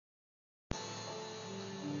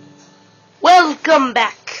Welcome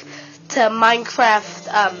back to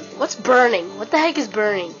Minecraft. What's burning? What the heck is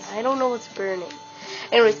burning? I don't know what's burning.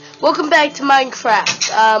 Anyways, welcome back to Minecraft.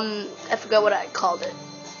 I forgot what I called it.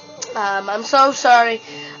 I'm so sorry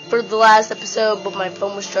for the last episode, but my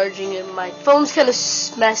phone was charging and my phone's kind of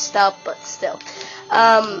messed up, but still.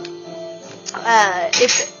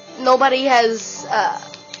 If nobody has,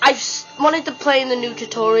 I just wanted to play in the new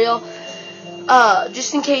tutorial,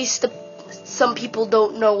 just in case some people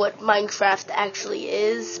don't know what Minecraft actually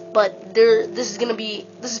is, but this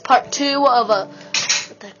is part 2 of a,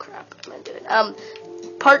 what the crap am I doing?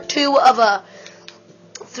 Part 2 of a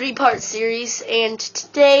 3-part series, and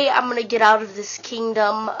today I'm gonna get out of this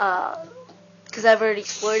kingdom, because I've already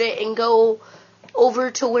explored it, and go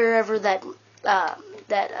over to wherever that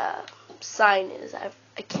sign is. I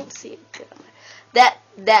can't see it good on there.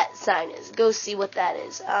 That sign is. Go see what that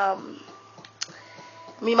is.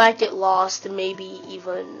 We might get lost and maybe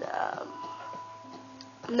even,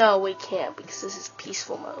 no, we can't because this is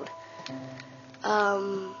peaceful mode.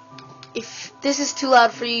 If this is too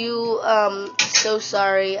loud for you, so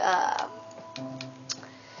sorry, and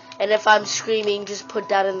if I'm screaming, just put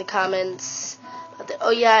that in the comments.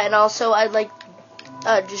 Oh yeah, and also I'd like,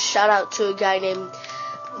 just shout out to a guy named,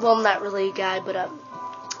 well, not really a guy, but,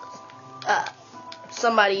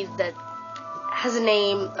 somebody that has a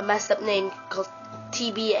messed up name called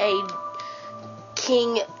TBA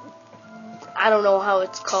King. I don't know how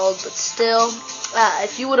it's called, but still,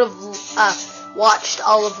 if you would have watched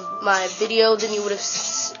all of my video, then you would have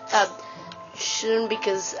shouldn't,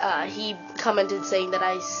 because he commented saying that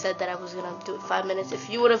I said that I was gonna do it 5 minutes. If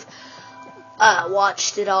you would have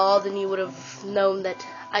watched it all, then you would have known that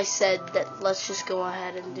I said that let's just go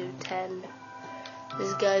ahead and do 10.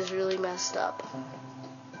 This guy's really messed up.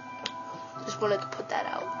 Just wanted to put that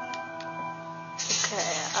out. Okay,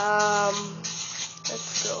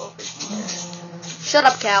 let's go over here. Shut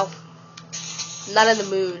up, cow. Not in the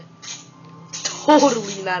mood.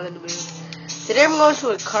 Totally not in the mood. Today I'm going to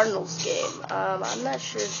a Cardinals game. I'm not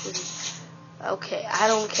sure if this is... Okay, I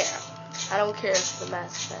don't care. I don't care if the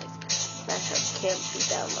matchup can't be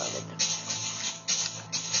downloaded.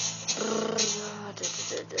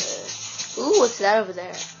 Ooh, what's that over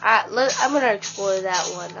there? I'm gonna explore that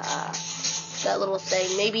one, that little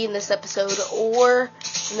thing, maybe in this episode or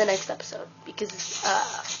in the next episode, because,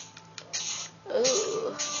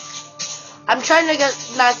 ooh. I'm trying to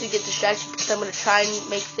not to get distracted, because I'm gonna try and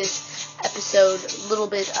make this episode a little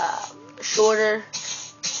bit, shorter,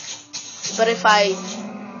 but if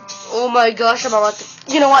oh my gosh, I'm about to,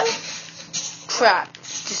 you know what, crap,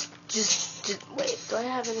 just wait, do I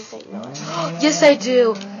have anything? No. Yes, I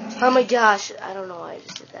do. Oh my gosh, I don't know why I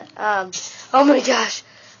just did that. Oh my gosh,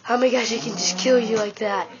 I can just kill you like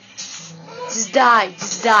that. Just die.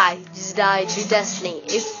 It's your destiny.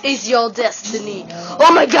 It's your destiny.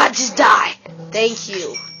 Oh my god, just die. Thank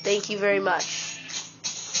you very much.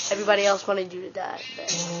 Everybody else wanted you to die.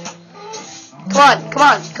 Come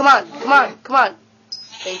on.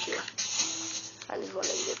 Thank you. I just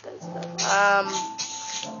wanted to get that stuff.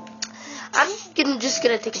 I'm just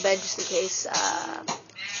gonna take a bed just in case.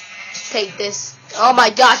 Take this. Oh my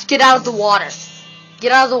gosh, get out of the water.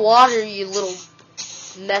 Get out of the water, you little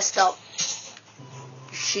messed up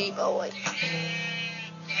sheep. Oh wait.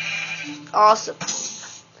 Awesome.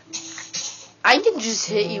 I can just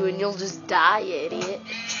hit you and you'll just die, you idiot.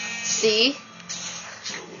 See?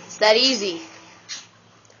 It's that easy.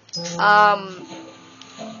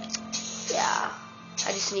 Yeah.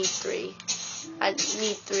 I just need 3. I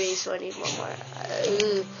need 3, so I need 1 more.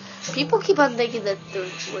 People keep on thinking that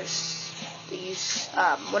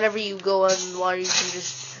whenever you go on water, you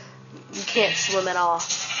can't swim at all.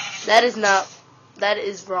 That is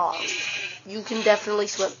wrong. You can definitely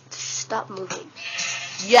swim. Stop moving.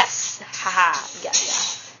 Yes! Haha.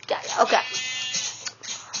 Got ya. Okay.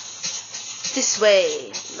 This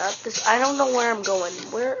way. Not this. I don't know where I'm going.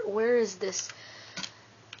 Where is this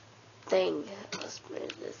thing? Let's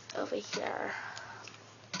move this over here.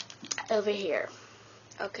 Over here.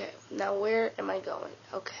 Okay. Now where am I going?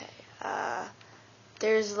 Okay.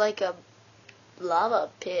 There's like a lava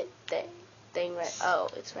pit thing right. Oh,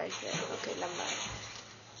 it's right here. Okay, never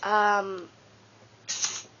mind.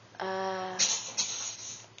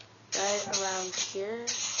 Right around here.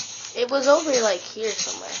 It was over like here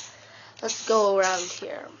somewhere. Let's go around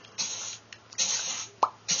here.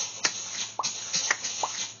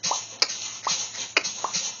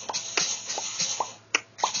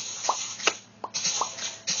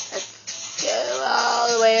 Let's go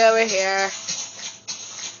all the way over here.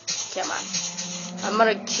 Come on. I'm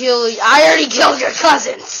gonna kill you. I already killed your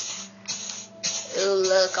cousins. Ooh,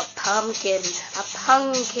 look, a pumpkin.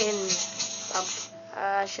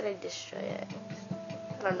 Should I destroy it?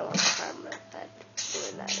 I don't know what karma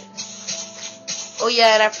doing that is. Oh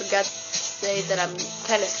yeah, and I forgot to say that I'm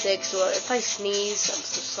kind of sick, so if I sneeze, I'm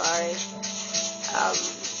so sorry.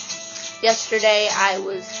 Yesterday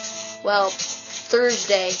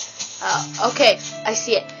Thursday, okay, I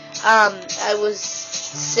see it. I was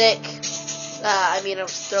sick, I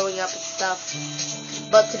was throwing up and stuff,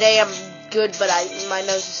 but today I'm good, but my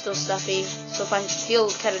nose is still stuffy, so if I feel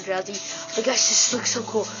kind of drowsy, oh my gosh, this looks so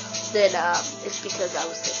cool, then, it's because I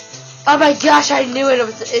was sick. Oh my gosh, I knew it,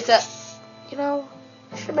 it's a,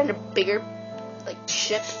 I should have made a bigger,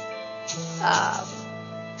 ship,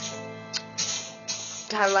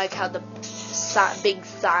 kind of like how the big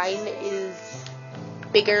sign is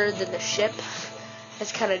bigger than the ship.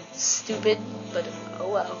 It's kind of stupid, but oh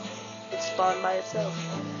well. It spawned by itself.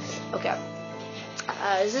 Okay.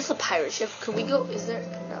 Is this a pirate ship? Can we go? Is there?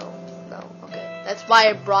 No. Okay. That's why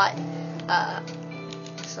I brought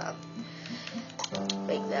some.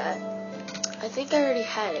 Like that. I think I already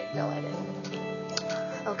had it. No, I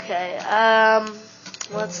didn't. Okay.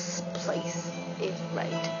 Let's place it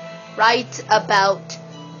right about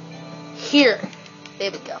here.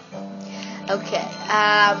 There we go. Okay.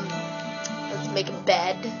 Let's make a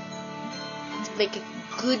bed. Let's make a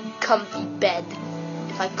good, comfy bed.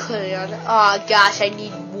 If I could. Oh gosh, I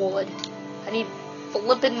need wood. I need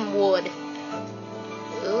flippin' wood.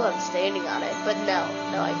 Ooh, I'm standing on it, but no,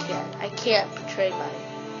 I can't. I can't portray my.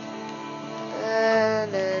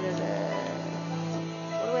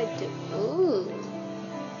 What do I do? Ooh,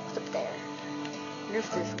 what's up there? I wonder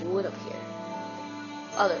if there's wood up here.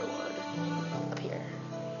 Other wood up here.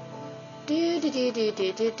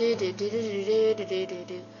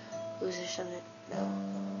 Is there something? No.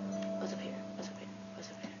 What's up here?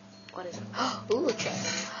 What is it? Ooh, a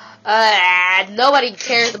chest. Nobody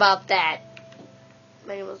cares about that.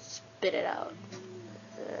 Maybe we'll spit it out.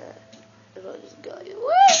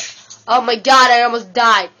 Oh my god, I almost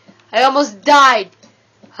died.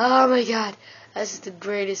 Oh my god. That's the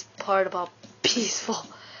greatest part about peaceful.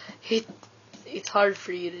 It's hard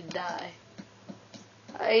for you to die.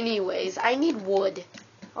 Anyways, I need wood.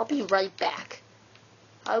 I'll be right back.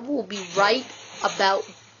 I'll be right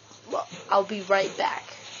back.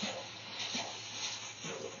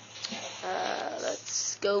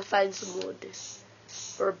 Let's go find some wood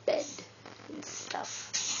for a bed and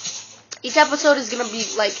stuff. Each episode is gonna be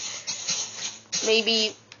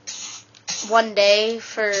maybe one day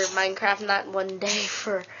for Minecraft, not one day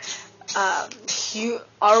for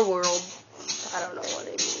our world. I don't know what I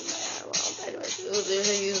mean by our world. Anyways, ooh, there's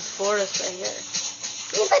a huge forest right here.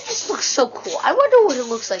 Ooh, that just looks so cool. I wonder what it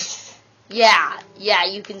looks like. Yeah,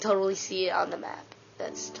 you can totally see it on the map.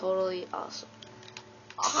 That's totally awesome.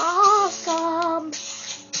 Awesome!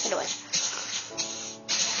 Anyway.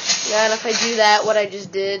 Yeah, and if I do that, what I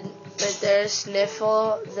just did, right there,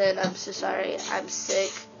 sniffle, then I'm so sorry. I'm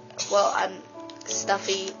sick. Well, I'm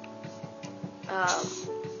stuffy.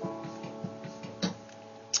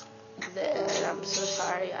 Then I'm so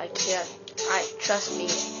sorry. I can't. Trust me.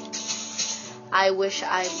 I wish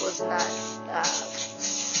I was not.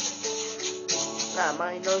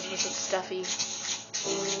 My nose wasn't stuffy.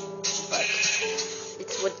 But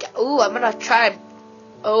it's what. Ooh, I'm gonna try.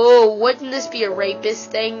 Oh, wouldn't this be a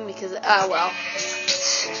rapist thing? Because well,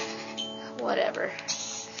 whatever.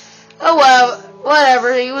 Oh well,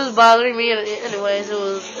 whatever. He was bothering me anyways. It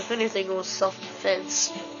was, if anything, it was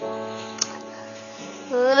self-defense.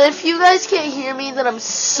 And if you guys can't hear me, then I'm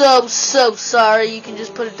so sorry. You can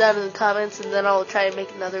just put it down in the comments, and then I'll try and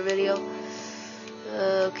make another video.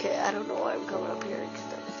 Okay, I don't know why I'm coming up here.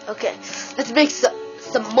 Okay, let's make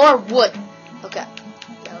some more wood. Okay,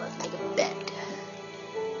 now let's make a bed.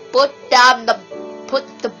 Put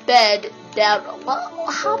the bed down. Well,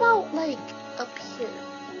 how about up here?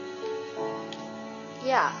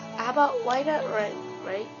 Yeah, how about why not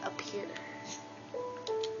right up here?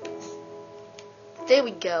 There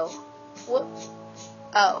we go. What?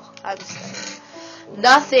 Oh, I'm sorry.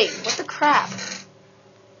 Nothing. What the crap?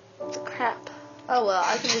 Oh well,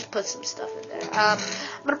 I can just put some stuff in there. I'm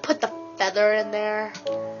gonna put the feather in there.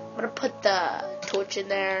 I'm gonna put the torch in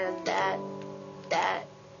there, and that.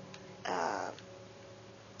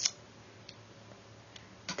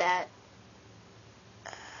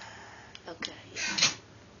 Okay.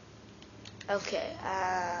 Okay.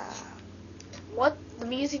 What? The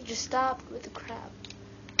music just stopped. What the crap?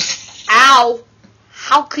 Ow!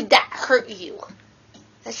 How could that hurt you?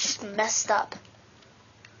 That's just messed up.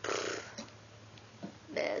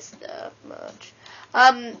 Messed up much.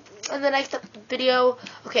 In the next video,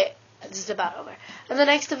 okay, this is about over. In the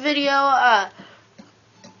next video, I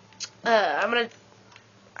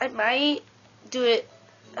might do it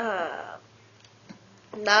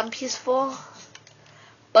non-peaceful,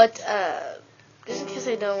 but just in case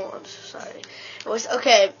I don't, I'm so sorry. It was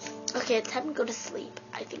okay. Okay, it's time to go to sleep.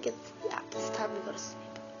 I think it's time to go to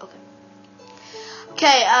sleep. Okay.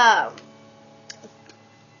 Okay.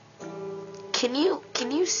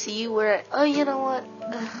 Can you see where? Oh, you know what?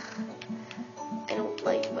 I don't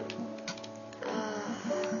like what.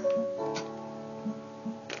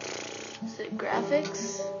 Is it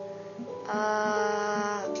graphics?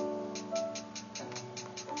 I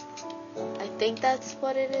think that's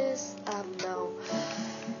what it is. No.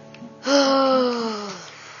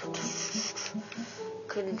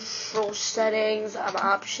 Control settings,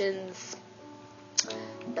 options.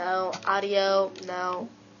 No. Audio, no.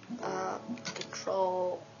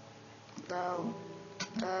 Control, no.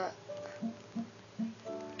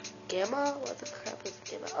 Gamma? What the crap is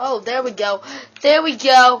gamma? Oh, there we go. There we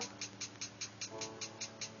go.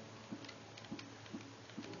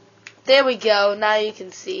 There we go. Now you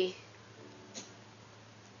can see.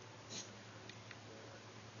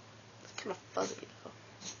 It's kind of fuzzy though.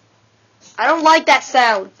 I don't like that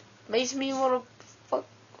sound. Makes me want to fuck.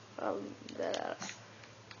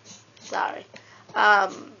 Sorry.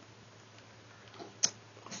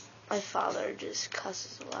 My father just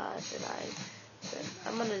cusses a lot, and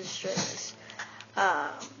I'm gonna destroy this.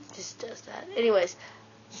 Just does that. Anyways,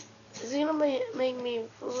 it's gonna make me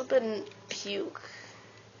flippin' puke.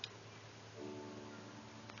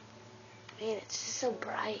 I mean, it's just so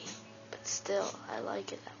bright, but still, I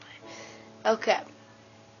like it that way. Okay.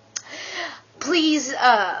 Please,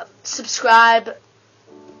 subscribe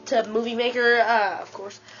to Movie Maker, of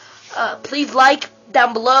course. Please like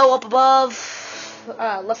down below, up above,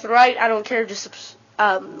 left and right. I don't care. Just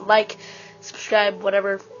like, subscribe,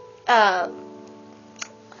 whatever. Oh,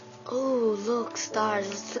 look, stars.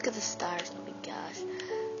 Let's look at the stars. Oh my gosh.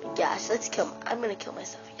 I'm gonna kill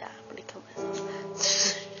myself. Yeah, I'm gonna kill myself.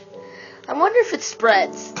 I wonder if it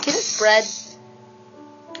spreads. Can it spread?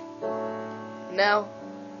 No.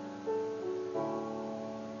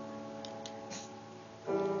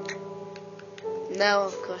 No,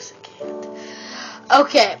 of course I can't.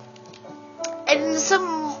 Okay. And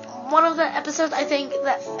one of the episodes, I think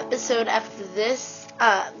that episode after this,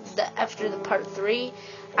 after the part 3,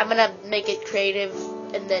 I'm gonna make it creative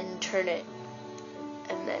and then turn it,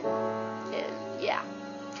 and yeah.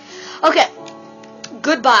 Okay.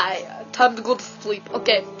 Goodbye. Time to go to sleep.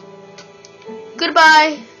 Okay.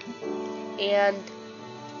 Goodbye. And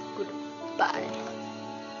goodbye.